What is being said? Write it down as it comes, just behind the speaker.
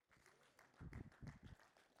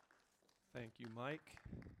Thank you, Mike.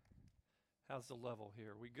 How's the level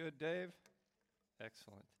here? We good, Dave?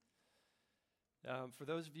 Excellent. For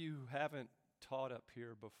those of you who haven't taught up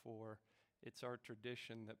here before, it's our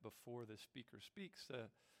tradition that before the speaker speaks,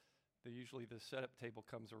 usually the setup table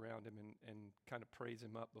comes around him and kind of praise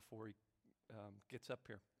him up before he gets up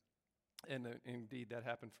here. And indeed, that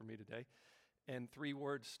happened for me today. And 3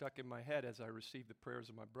 words stuck in my head as I received the prayers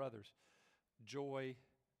of my brothers: joy,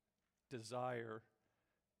 desire,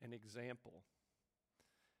 and example.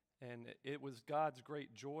 And it was God's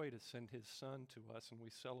great joy to send his son to us, and we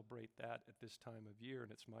celebrate that at this time of year,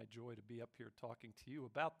 and it's my joy to be up here talking to you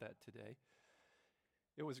about that today.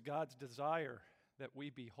 It was God's desire that we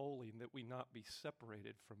be holy and that we not be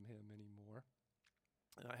separated from him anymore.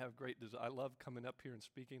 And I have great desire. I love coming up here and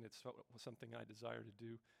speaking. It's something I desire to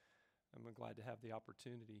do. I'm glad to have the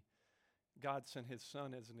opportunity. God sent his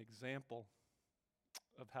son as an example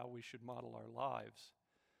of how we should model our lives.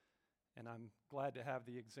 And I'm glad to have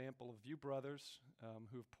the example of you brothers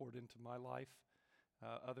who have poured into my life,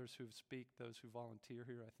 others who speak, those who volunteer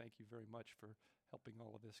here. I thank you very much for helping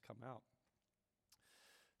all of this come out.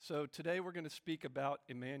 So today we're going to speak about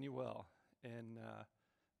Immanuel. And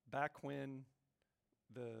back when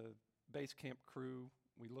the base camp crew,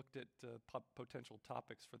 we looked at potential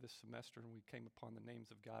topics for this semester, and we came upon the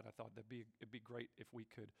names of God. I thought it'd be great if we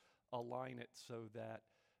could align it so that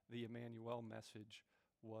the Immanuel message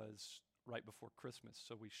was right before Christmas.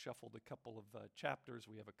 So we shuffled a couple of chapters.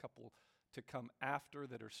 We have a couple to come after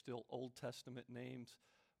that are still Old Testament names,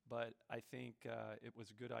 but I think it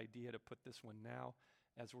was a good idea to put this one now.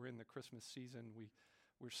 As we're in the Christmas season,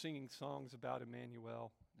 we're singing songs about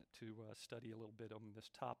Immanuel to study a little bit on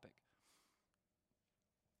this topic.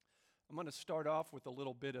 I'm going to start off with a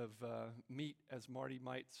little bit of meat, as Marty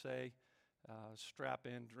might say. Strap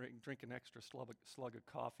in, drink an extra slug of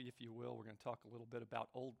coffee, if you will. We're going to talk a little bit about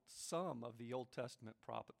some of the Old Testament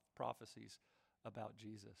prophecies about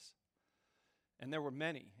Jesus. And there were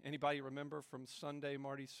many. Anybody remember from Sunday,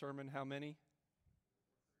 Marty's sermon, how many?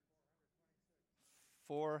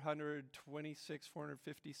 426,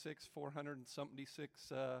 456,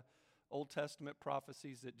 476 Old Testament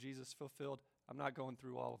prophecies that Jesus fulfilled. I'm not going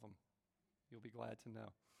through all of them. You'll be glad to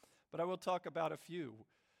know. But I will talk about a few.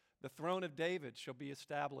 The throne of David shall be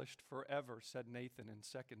established forever, said Nathan in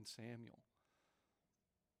 2 Samuel.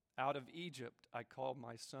 Out of Egypt I called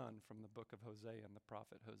my son, from the book of Hosea and the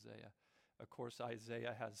prophet Hosea. Of course,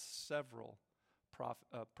 Isaiah has several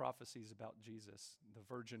prophecies about Jesus: the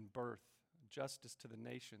virgin birth, justice to the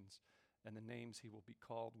nations, and the names he will be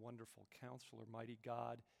called: Wonderful Counselor, Mighty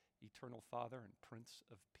God, Eternal Father, and Prince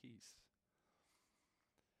of Peace.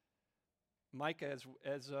 Micah,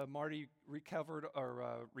 as Marty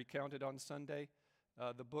recounted on Sunday,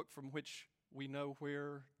 the book from which we know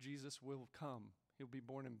where Jesus will come. He'll be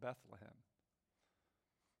born in Bethlehem.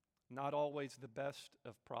 Not always the best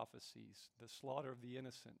of prophecies. The slaughter of the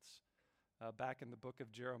innocents, back in the book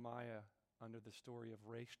of Jeremiah, under the story of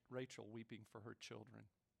Rachel weeping for her children.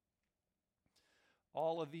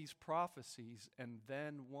 All of these prophecies, and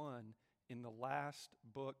then one in the last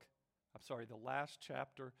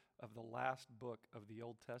chapter of the last book of the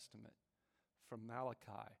Old Testament, from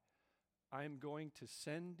Malachi. I am going to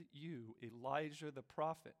send you Elijah the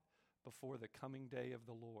prophet before the coming day of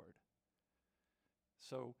the Lord.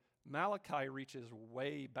 So Malachi reaches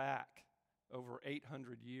way back, over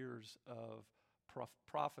 800 years of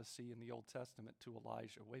prophecy in the Old Testament to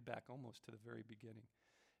Elijah, way back almost to the very beginning,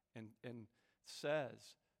 and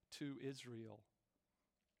says to Israel,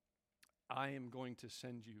 I am going to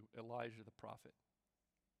send you Elijah the prophet.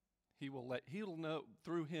 He'll know,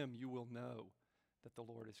 through him you will know that the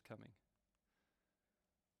Lord is coming.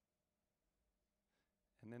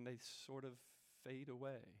 And then they sort of fade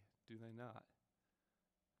away, do they not?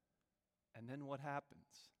 And then what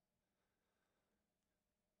happens?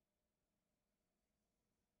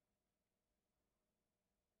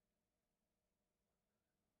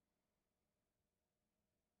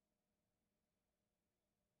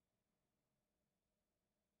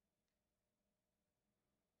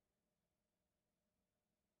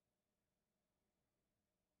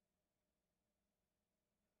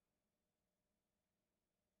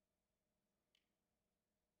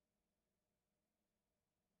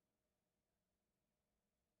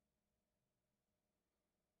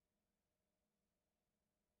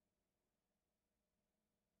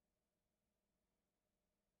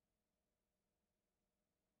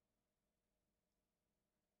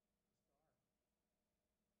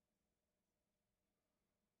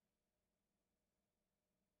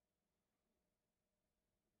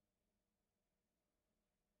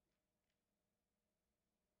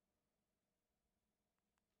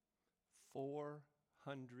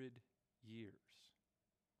 400 years.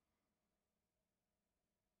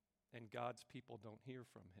 And God's people don't hear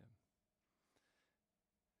from him.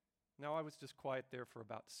 Now, I was just quiet there for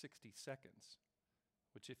about 60 seconds,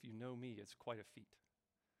 which, if you know me, is quite a feat.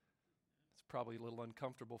 It's probably a little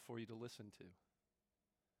uncomfortable for you to listen to.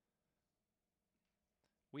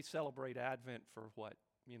 We celebrate Advent for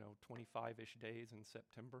 25-ish days in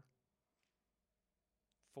September.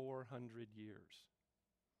 400 years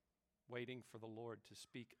waiting for the Lord to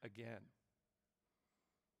speak again.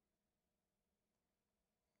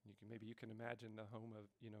 Maybe you can imagine the home of,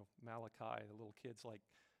 Malachi, the little kids like,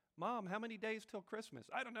 Mom, how many days till Christmas?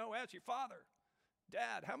 I don't know, ask your father.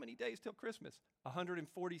 Dad, how many days till Christmas?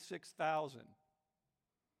 146,000. It's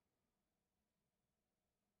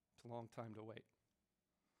a long time to wait.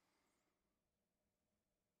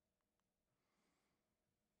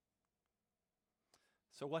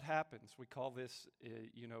 So what happens? We call this,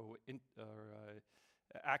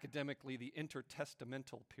 academically, the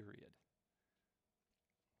intertestamental period.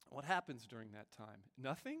 What happens during that time?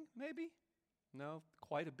 Nothing, maybe? No,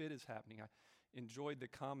 quite a bit is happening. I enjoyed the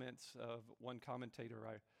comments of one commentator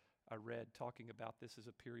I read talking about this as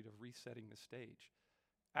a period of resetting the stage.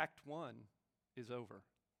 Act 1 is over.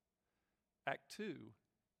 Act 2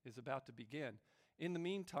 is about to begin. In the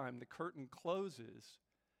meantime, the curtain closes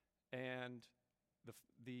and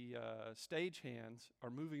the stagehands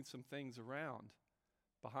are moving some things around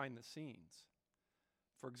behind the scenes.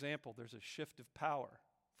 For example, there's a shift of power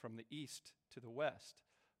from the east to the west,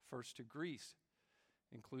 first to Greece,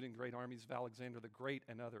 including great armies of Alexander the Great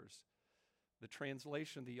and others. The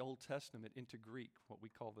translation of the Old Testament into Greek, what we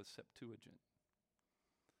call the Septuagint.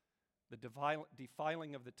 The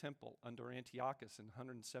defiling of the temple under Antiochus in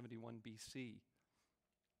 171 BC,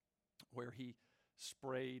 where he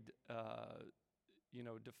sprayed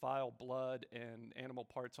defiled blood and animal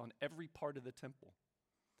parts on every part of the temple,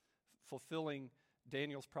 fulfilling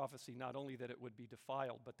Daniel's prophecy not only that it would be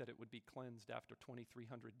defiled, but that it would be cleansed after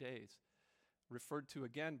 2,300 days, referred to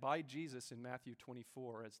again by Jesus in Matthew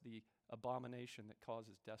 24 as the abomination that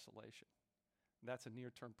causes desolation. And that's a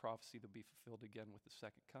near-term prophecy that will be fulfilled again with the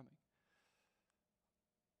second coming.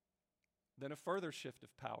 Then a further shift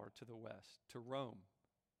of power to the west, to Rome.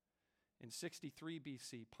 In 63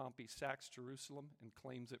 BC, Pompey sacks Jerusalem and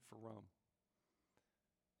claims it for Rome.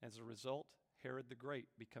 As a result, Herod the Great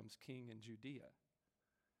becomes king in Judea.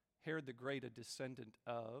 Herod the Great, a descendant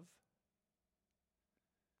of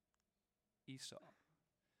Esau.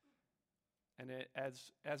 And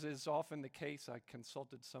as is often the case, I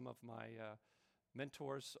consulted some of my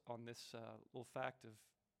mentors on this little fact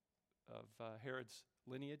of Herod's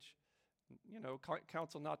lineage.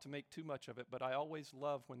 Counsel not to make too much of it, but I always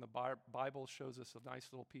love when the Bible shows us a nice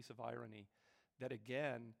little piece of irony that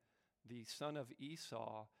again, the son of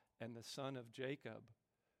Esau and the son of Jacob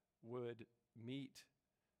would meet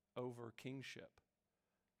over kingship.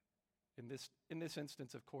 In this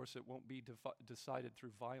instance, of course, it won't be decided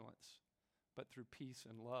through violence, but through peace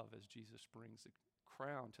and love as Jesus brings the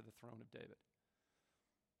crown to the throne of David.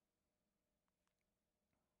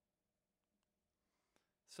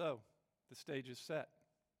 So, the stage is set.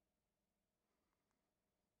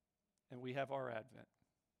 And we have our Advent.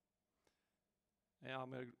 Now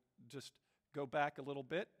I'm going to just go back a little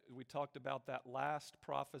bit. We talked about that last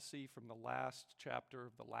prophecy from the last chapter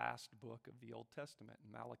of the last book of the Old Testament,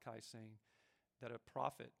 and Malachi saying that a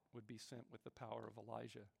prophet would be sent with the power of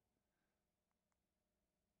Elijah.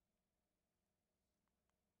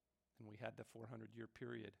 And we had the 400-year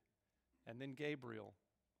period. And then Gabriel,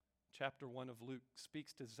 chapter 1 of Luke,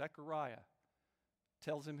 speaks to Zechariah,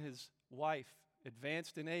 tells him his wife,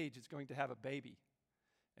 advanced in age, is going to have a baby.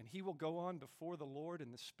 And he will go on before the Lord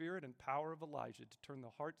in the spirit and power of Elijah to turn the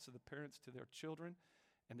hearts of the parents to their children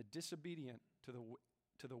and the disobedient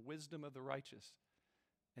to the wisdom of the righteous,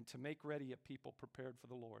 and to make ready a people prepared for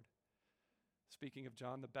the Lord. Speaking of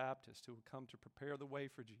John the Baptist, who will come to prepare the way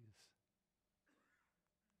for Jesus.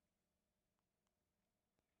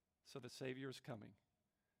 So the Savior is coming.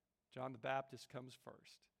 John the Baptist comes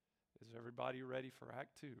first. Is everybody ready for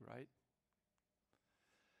Act 2, right?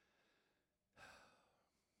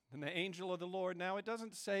 And the angel of the Lord. Now, it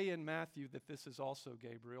doesn't say in Matthew that this is also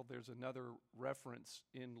Gabriel. There's another reference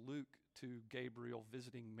in Luke to Gabriel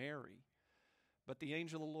visiting Mary. But the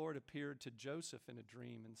angel of the Lord appeared to Joseph in a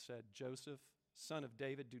dream and said, Joseph, son of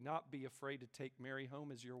David, do not be afraid to take Mary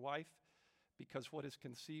home as your wife, because what is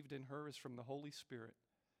conceived in her is from the Holy Spirit.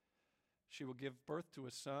 She will give birth to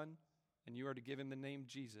a son, and you are to give him the name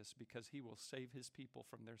Jesus, because he will save his people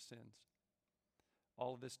from their sins.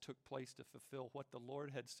 All of this took place to fulfill what the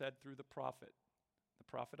Lord had said through the prophet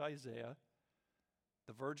Isaiah,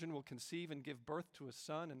 The virgin will conceive and give birth to a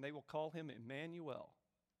son, and they will call him Immanuel,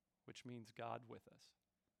 which means God with us.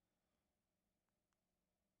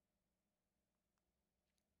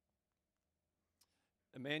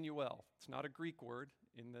 Emmanuel, it's not a Greek word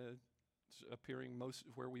it's appearing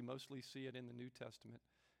where we mostly see it in the New Testament.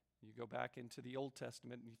 You go back into the Old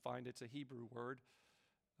Testament and you find it's a Hebrew word,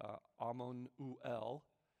 Immanuel.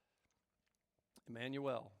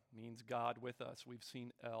 Emmanuel means God with us. We've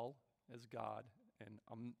seen El as God, and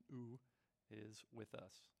Amnu is with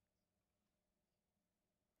us.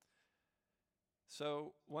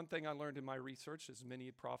 So one thing I learned in my research is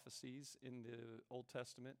many prophecies in the Old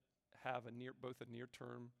Testament have both a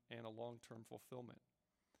near-term and a long-term fulfillment.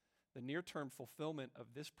 The near-term fulfillment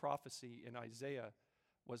of this prophecy in Isaiah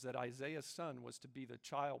was that Isaiah's son was to be the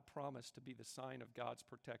child promised to be the sign of God's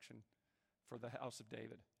protection for the house of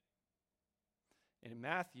David. And in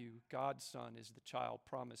Matthew, God's son is the child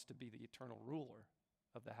promised to be the eternal ruler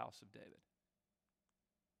of the house of David.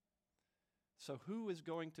 So who is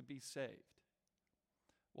going to be saved?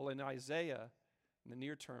 Well, in Isaiah, in the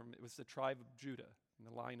near term, it was the tribe of Judah in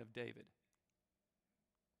the line of David.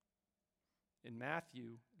 In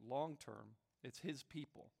Matthew, long term, it's his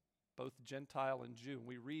people, both Gentile and Jew.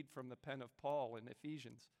 We read from the pen of Paul in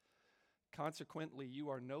Ephesians, consequently, you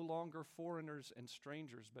are no longer foreigners and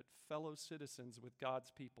strangers, but fellow citizens with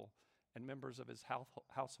God's people and members of his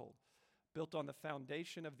household, built on the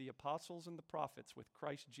foundation of the apostles and the prophets, with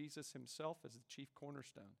Christ Jesus himself as the chief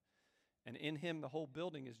cornerstone. And in him the whole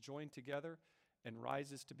building is joined together and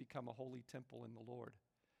rises to become a holy temple in the Lord.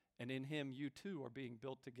 And in him you too are being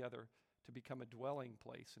built together to become a dwelling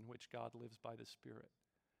place in which God lives by the Spirit.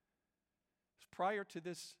 Prior to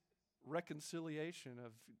this reconciliation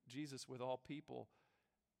of Jesus with all people,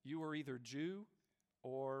 you were either Jew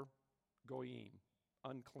or goyim,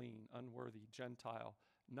 unclean, unworthy, Gentile,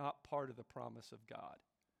 not part of the promise of God.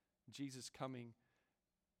 Jesus coming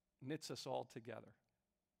knits us all together.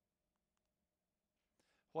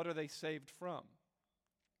 What are they saved from?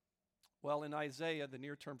 Well, in Isaiah, the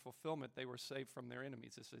near-term fulfillment, they were saved from their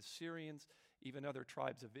enemies. This is Syrians, even other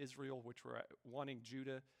tribes of Israel, which were wanting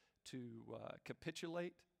Judah to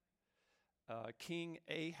capitulate. King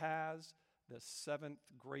Ahaz, the seventh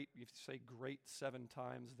great, if you say great 7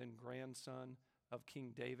 times, then grandson of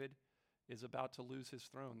King David, is about to lose his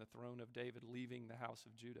throne, the throne of David, leaving the house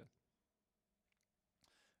of Judah.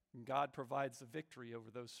 And God provides the victory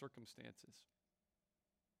over those circumstances.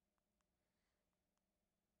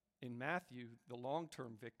 In Matthew, the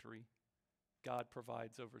long-term victory God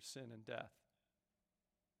provides over sin and death.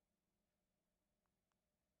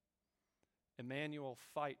 Emmanuel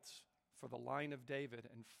fights for the line of David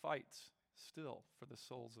and fights still for the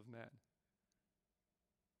souls of men.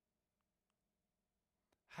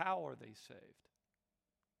 How are they saved?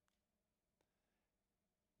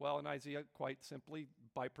 Well, in Isaiah, quite simply,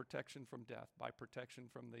 by protection from death, by protection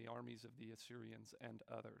from the armies of the Assyrians and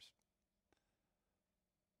others.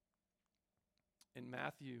 In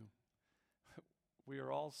Matthew, we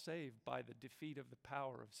are all saved by the defeat of the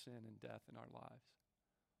power of sin and death in our lives.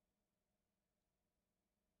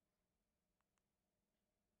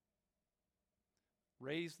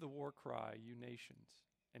 Raise the war cry, you nations,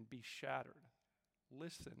 and be shattered.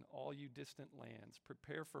 Listen, all you distant lands.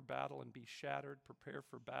 Prepare for battle and be shattered. Prepare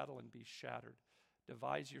for battle and be shattered.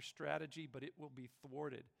 Devise your strategy, but it will be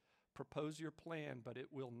thwarted. Propose your plan, but it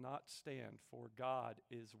will not stand, for God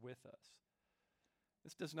is with us.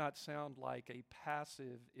 This does not sound like a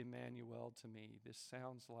passive Emmanuel to me. This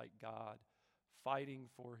sounds like God fighting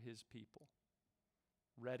for his people,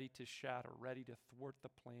 ready to shatter, ready to thwart the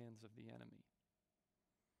plans of the enemy.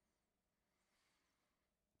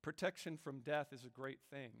 Protection from death is a great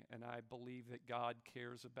thing, and I believe that God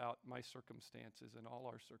cares about my circumstances and all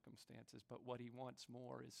our circumstances, but what he wants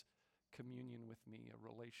more is communion with me, a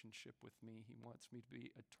relationship with me. He wants me to be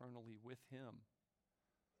eternally with him.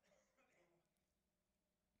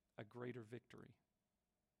 A greater victory.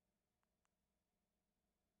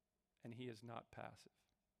 And he is not passive.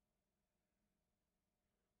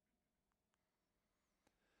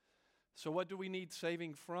 So what do we need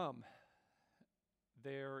saving from?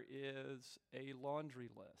 There is a laundry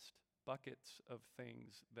list, buckets of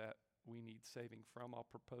things that we need saving from. I'll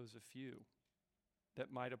propose a few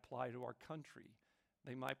that might apply to our country.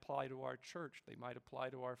 They might apply to our church. They might apply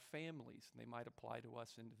to our families. They might apply to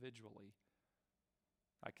us individually.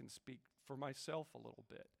 I can speak for myself a little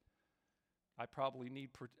bit. I probably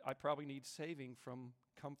need saving from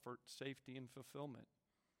comfort, safety, and fulfillment.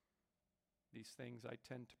 These things I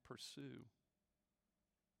tend to pursue,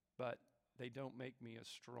 but they don't make me a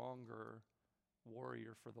stronger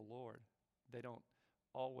warrior for the Lord. They don't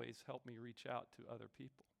always help me reach out to other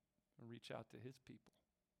people and reach out to his people.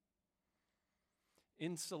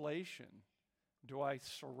 Insulation. Do I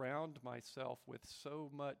surround myself with so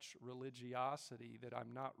much religiosity that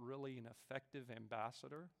I'm not really an effective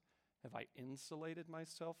ambassador? Have I insulated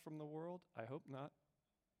myself from the world? I hope not.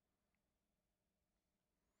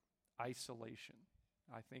 Isolation.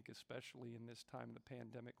 I think especially in this time of the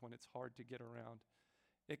pandemic when it's hard to get around,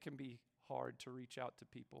 it can be hard to reach out to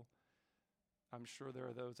people. I'm sure there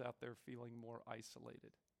are those out there feeling more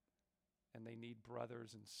isolated, and they need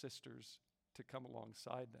brothers and sisters to come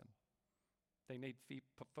alongside them. They need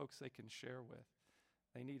folks they can share with.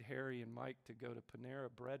 They need Harry and Mike to go to Panera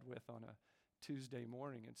Bread with on a Tuesday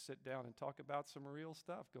morning and sit down and talk about some real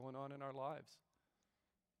stuff going on in our lives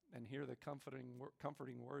and hear the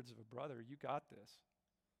comforting words of a brother. You got this.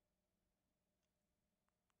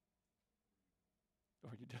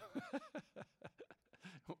 Or you don't.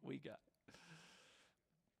 We got it.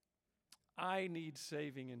 I need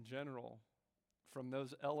saving in general from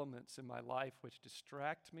those elements in my life which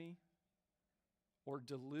distract me or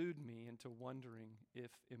delude me into wondering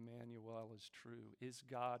if Immanuel is true. Is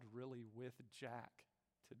God really with Jack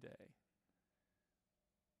today?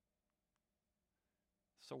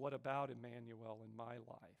 So what about Immanuel in my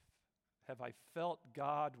life? Have I felt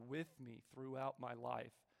God with me throughout my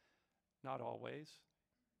life? Not always.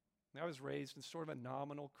 I was raised in sort of a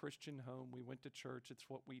nominal Christian home. We went to church. It's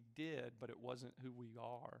what we did, but it wasn't who we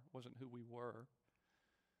are, wasn't who we were.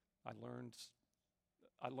 I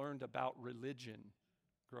learned about religion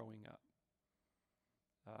growing up.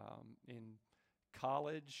 In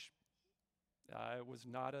college, it was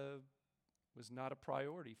not a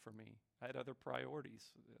priority for me. I had other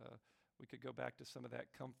priorities. We could go back to some of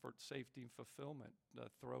that comfort, safety, and fulfillment.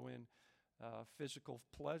 Throw in physical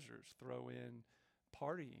pleasures. Throw in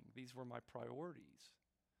partying. These were my priorities.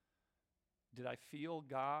 Did I feel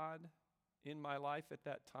God in my life at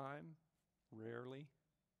that time? Rarely.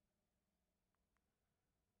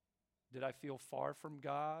 Did I feel far from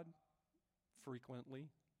God?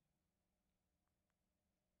 Frequently.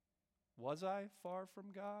 Was I far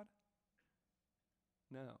from God?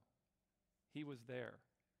 No. He was there.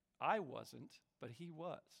 I wasn't, but he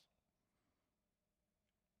was.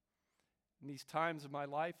 In these times of my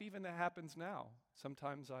life, even that happens now.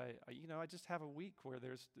 Sometimes I just have a week where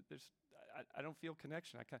I don't feel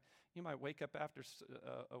connection. You might wake up after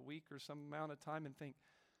a week or some amount of time and think,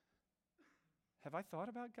 have I thought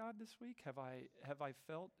about God this week? Have I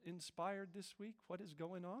felt inspired this week? What is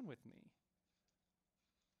going on with me?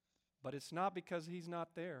 But it's not because he's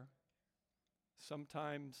not there.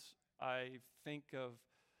 Sometimes I think of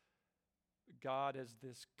God as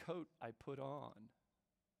this coat I put on.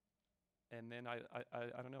 And then I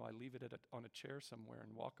don't know, I leave it on a chair somewhere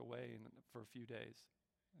and walk away for a few days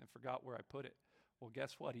and forgot where I put it. Well,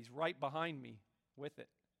 guess what? He's right behind me with it.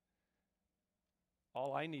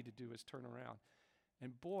 All I need to do is turn around.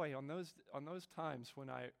 And boy, on those times when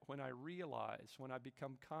I realize, when I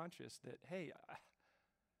become conscious that, hey,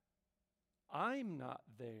 I'm not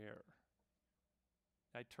there,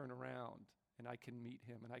 I turn around and I can meet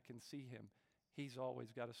him and I can see him. He's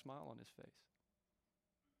always got a smile on his face.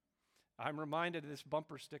 I'm reminded of this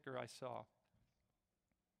bumper sticker I saw.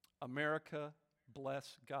 America,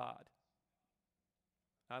 bless God.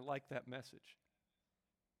 I like that message.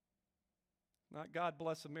 Not God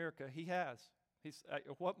bless America. He has.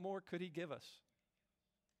 What more could he give us?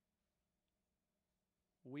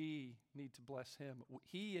 We need to bless him.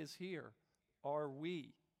 He is here. Are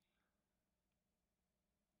we?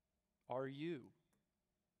 Are you?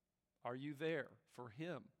 Are you there for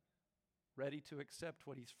him? Ready to accept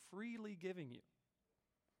what he's freely giving you?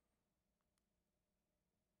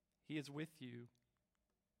 He is with you,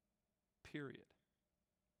 period.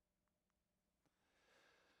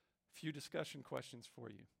 Few discussion questions for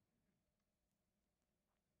you.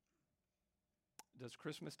 Does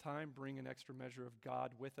Christmas time bring an extra measure of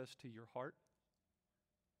God with us to your heart?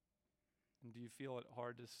 And do you feel it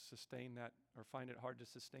hard to sustain that, or find it hard to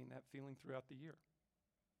sustain that feeling throughout the year?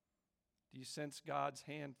 Do you sense God's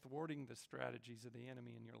hand thwarting the strategies of the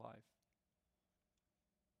enemy in your life?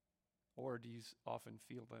 Or do you often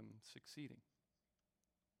feel them succeeding?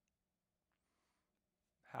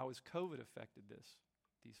 How has COVID affected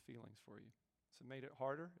these feelings for you? Has it made it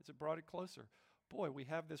harder? Has it brought it closer? Boy, we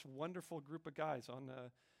have this wonderful group of guys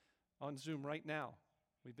on Zoom right now.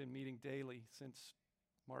 We've been meeting daily since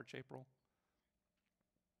March, April.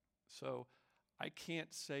 So I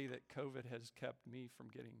can't say that COVID has kept me from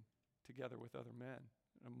getting together with other men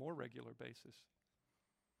on a more regular basis.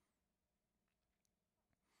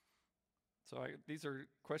 So these are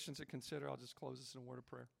questions to consider. I'll just close this in a word of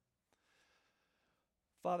prayer.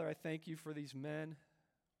 Father, I thank you for these men.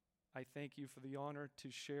 I thank you for the honor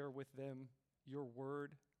to share with them your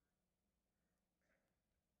word.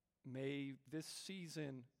 May this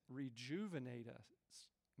season rejuvenate us.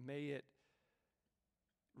 May it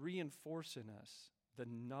reinforce in us the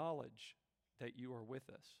knowledge that you are with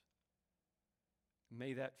us.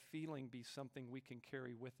 May that feeling be something we can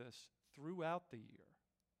carry with us throughout the year.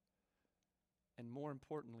 And more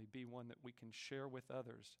importantly, be one that we can share with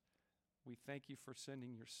others. We thank you for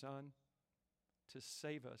sending your Son to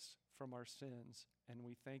save us from our sins. And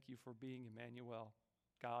we thank you for being Emmanuel,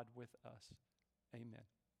 God with us.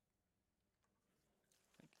 Amen.